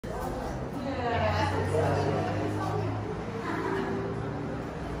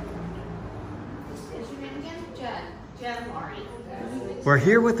We're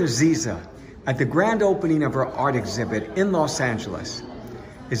here with Aziza at the grand opening of her art exhibit in Los Angeles.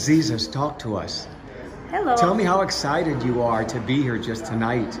 Aziza's talk to us. Hello. Tell me how excited you are to be here just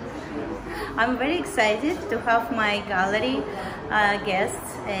tonight. I'm very excited to have my gallery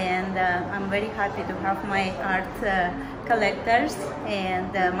guests, and I'm very happy to have my art collectors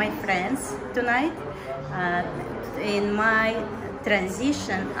and my friends tonight in my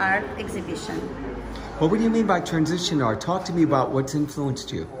transition art exhibition. Well, what do you mean by transition art? Talk to me about what's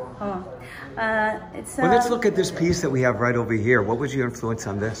influenced you. Well, let's look at this piece that we have right over here. What was your influence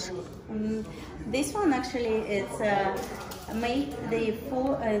on this? This one actually is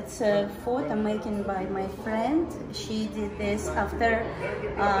it's a photo making by my friend. She did this after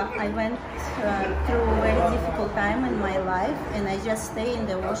I went through a very difficult time in my life, and I just stayed in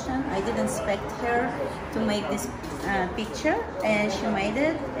the ocean. I didn't expect her to make this picture, and she made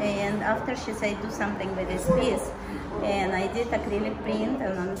it. And after she said, do something with this piece. And I did acrylic print,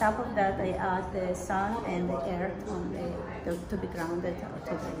 and on top of that I add the sun and the earth on to be grounded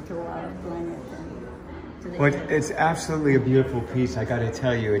to our planet. Well, it's absolutely a beautiful piece, I gotta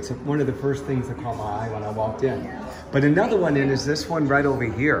tell you. It's one of the first things that caught my eye when I walked in. Yeah. But another one is this one right over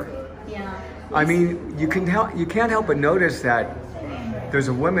here. Yeah. I mean, you can't help but notice that there's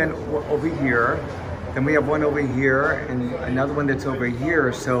a woman over here, and we have one over here, and another one that's over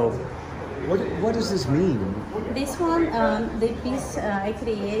here. So what does this mean? This one, the piece I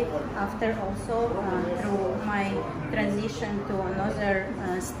create after also through my transition to another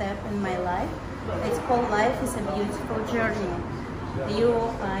step in my life. It's called Life is a Beautiful Journey. You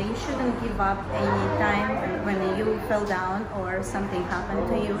shouldn't give up any time when you fell down or something happened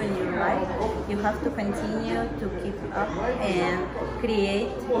to you in your life. You have to continue to keep up and create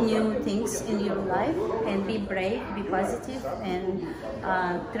new things in your life, and be brave, be positive, and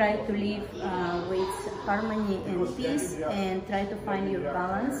try to live with harmony and peace, and try to find your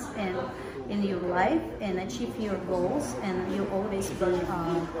balance and in your life and achieve your goals, and you always be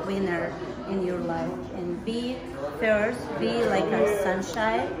a winner in your life. And be first, be like a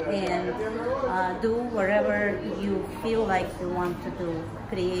sunshine, and do whatever you feel like you want to do.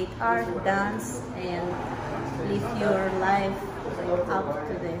 Create art, dance, and live your life up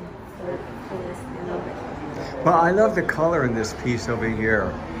to the fullest, you know. Well, I love the color in this piece over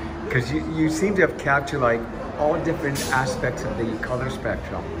here, because you seem to have captured like all different aspects of the color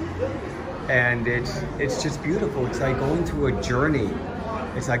spectrum. And it's just beautiful. It's like going through a journey.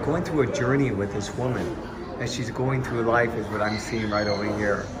 It's like going through a journey with this woman as she's going through life is what I'm seeing right over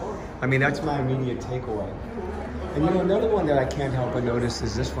here. I mean, that's my immediate takeaway. And you know, another one that I can't help but notice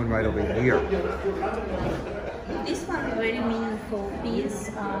is this one right over here. This one is a very meaningful piece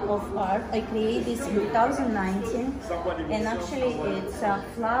of art. I created this in 2019, and actually it's a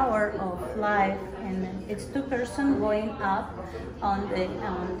flower of life, and it's two persons going up on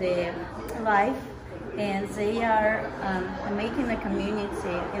the life, and they are making a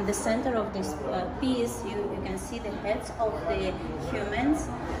community. In the center of this piece, you can see the heads of the humans,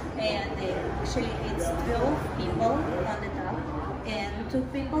 and actually it's 12 people on the top, and 2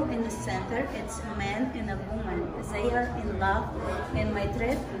 people in the center. It's a man and a woman. They are in love, and my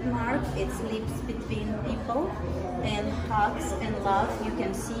trademark is lips between people, and hugs and love you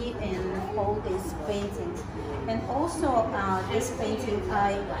can see in all these paintings. And also this painting,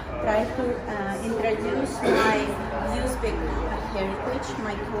 I try to introduce my Uzbek heritage,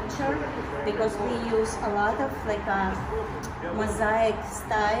 my culture, because we use a lot of like a mosaic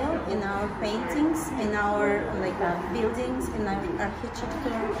style in our paintings, in our buildings, in our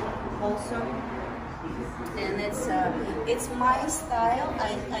architecture also. And it's my style.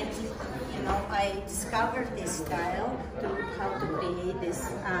 I discovered this style to how to create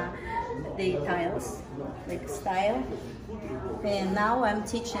this the tiles like style, and now I'm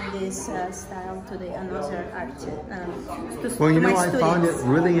teaching this style to another artist. Well, you know, I found it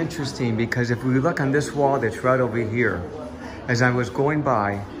really interesting because if we look on this wall that's right over here, as I was going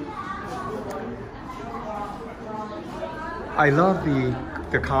by, I love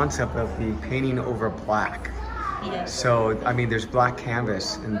the concept of the painting over black. Yes. So, I mean, there's black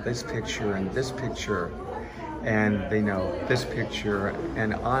canvas in this picture and this picture, and this picture,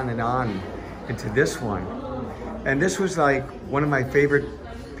 and on into this one. And this was like one of my favorite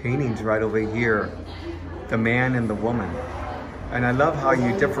paintings right over here, the man and the woman. And I love how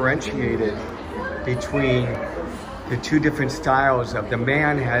you differentiated between the two different styles. Of the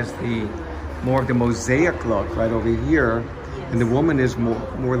man has the more of the mosaic look right over here, and the woman is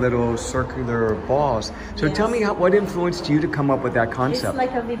more little circular balls. So yes. Tell me what influenced you to come up with that concept? It's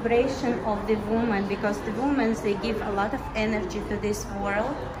like a vibration of the woman, because the women, they give a lot of energy to this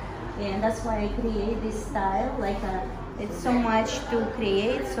world. and that's why I create this style. Like it's so much to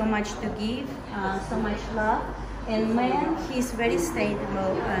create, so much to give, so much love. And man, he's very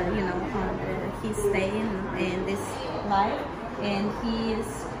stable. He's staying in this life, and he is,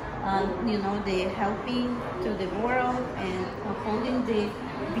 the helping to the world and holding the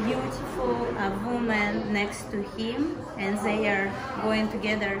beautiful woman next to him, and they are going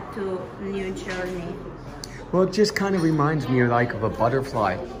together to a new journey. Well, it just kind of reminds me like of a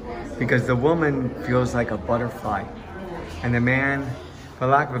butterfly, because the woman feels like a butterfly, and the man, for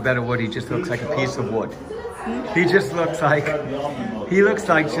lack of a better word, he just looks like a piece of wood. He just looks like,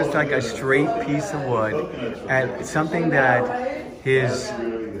 just like a straight piece of wood, and something that his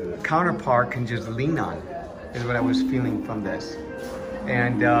counterpart can just lean on, is what I was feeling from this.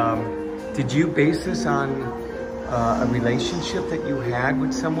 And did you base this on a relationship that you had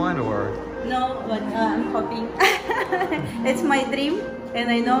with someone, or? No, but I'm hoping. It's my dream, and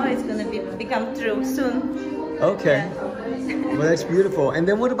I know it's gonna become true soon. Okay. Yeah. Well, that's beautiful. And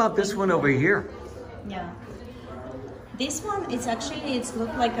then what about this one over here? Yeah. This one, it's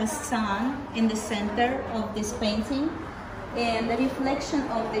looked like a sun in the center of this painting, and the reflection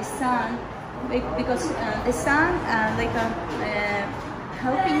of the sun, because the sun,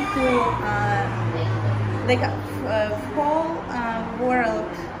 helping to whole world,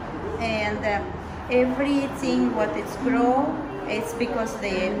 and everything what it's grow, it's because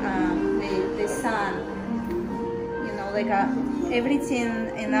the sun. Everything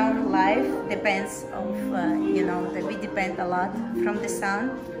in our life depends of, that we depend a lot from the sun,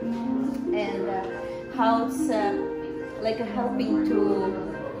 and how it's helping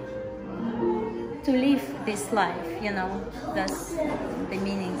to live this life, that's the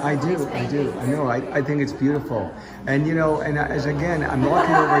meaning. I do. I know. I think it's beautiful. And, and as again, I'm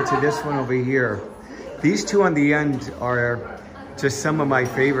walking over to this one over here. These two on the end are just some of my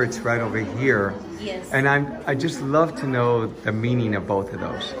favorites right over here. Yes. And I just love to know the meaning of both of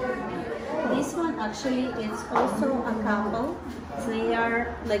those. This one actually is also a couple. They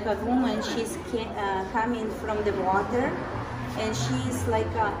are like a woman, she's coming from the water, and she's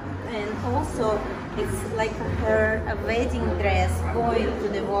and also it's like her wedding dress going to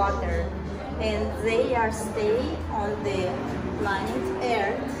the water, and they are staying on the planet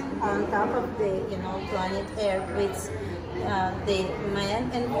Earth, on top of the planet Earth, with the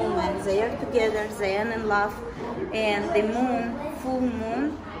man and woman. They are together, they are in love, and the moon, full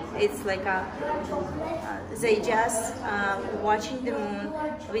moon, it's like they just watching the moon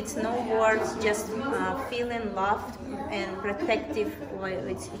with no words, just feeling loved and protective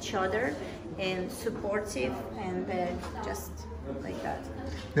with each other, and supportive, and just like that.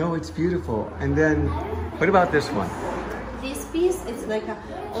 No, it's beautiful. And then, what about this one? This piece, it's like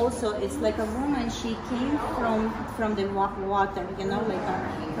it's like a woman. She came from the water,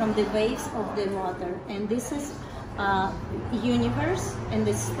 from the waves of the water, and this is universe, and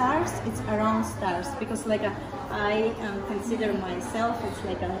the stars. It's around stars, because I consider myself it's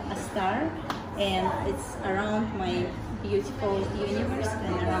like a star, and it's around my beautiful universe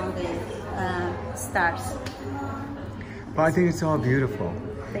and around the stars. Well, I think it's all beautiful.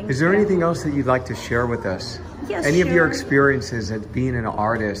 Thank Is there you. anything else that you'd like to share with us? Yes, Any of your sure. experiences as being an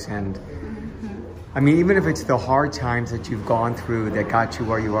artist, and I mean, even if it's the hard times that you've gone through that got you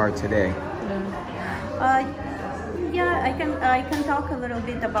where you are today. Yeah, I can talk a little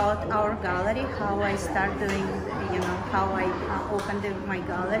bit about our gallery, how I start doing, how I opened my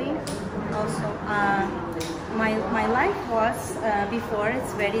gallery. Also, my life was before,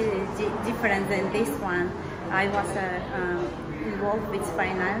 it's very different than this one. I was involved with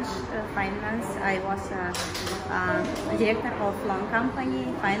finance. I was a director of loan company,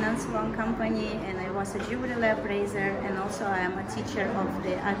 finance loan company, and I was a juvenile appraiser, and also I am a teacher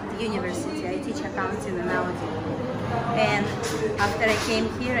at the university. I teach accounting and auditing. And after I came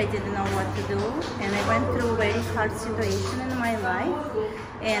here, I didn't know what to do, and I went through a very hard situation in my life,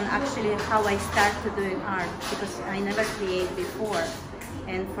 and actually how I started doing art, because I never created before.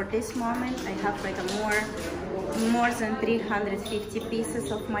 And for this moment, I have more than 350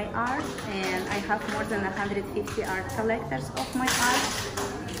 pieces of my art, and I have more than 150 art collectors of my art.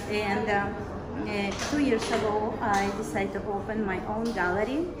 And 2 years ago, I decided to open my own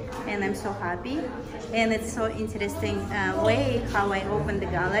gallery, and I'm so happy. And it's so interesting way how I opened the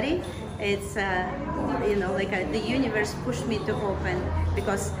gallery. It's the universe pushed me to open,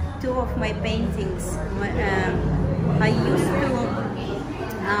 because two of my paintings, I used to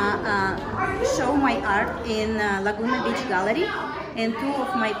show my art in Laguna Beach Gallery, and two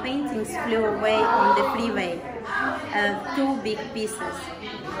of my paintings flew away on the freeway, two big pieces.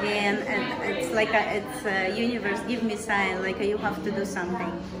 and it's like it's a universe give me sign like you have to do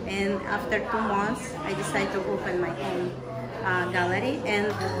something. And after 2 months, I decided to open my own gallery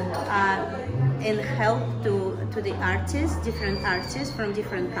and help to the artists, different artists from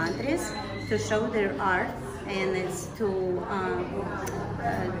different countries, to show their art, and it's to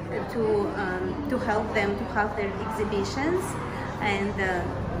help them to have their exhibitions, and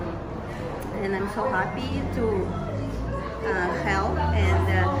I'm so happy to help, and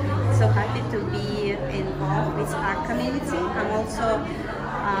so happy to be involved with art community. I'm also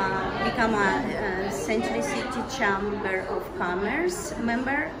become a Century City Chamber of Commerce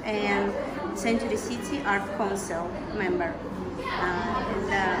member and Century City Art Council member.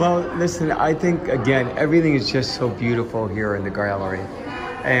 Well, listen, I think, again, everything is just so beautiful here in the gallery.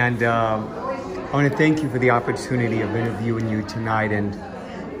 And I want to thank you for the opportunity of interviewing you tonight. And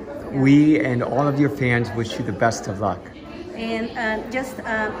we and all of your fans wish you the best of luck. And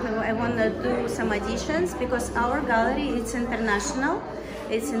I want to do some additions, because our gallery, it's international.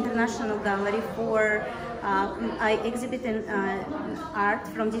 It's international gallery for, I exhibit in, art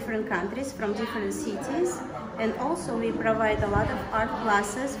from different countries, from different cities. And also we provide a lot of art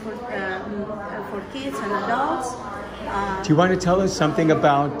classes for kids and adults. Do you want to tell us something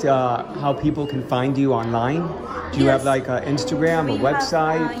about how people can find you online? Do you have like an Instagram, a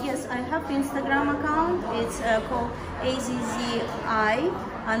website? Yes, I have Instagram account. It's called AzziArt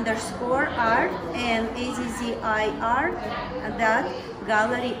and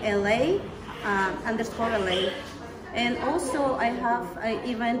AzziArt.Gallery LA_LA. And also I have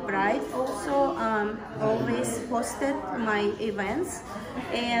Eventbrite, also always posted my events,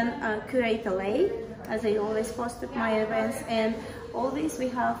 and Curate LA, as I always posted my events. And always we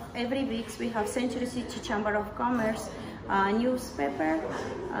have, every week we have Century City Chamber of Commerce newspaper,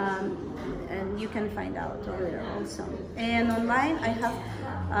 and you can find out over there also. And online I have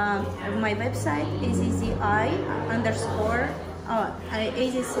my website is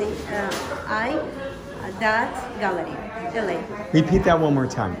AzziArt.Gallery LA. Repeat that one more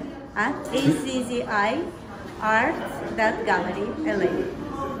time. AzziArt.Gallery LA.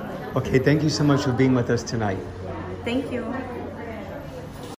 Okay, thank you so much for being with us tonight. Thank you.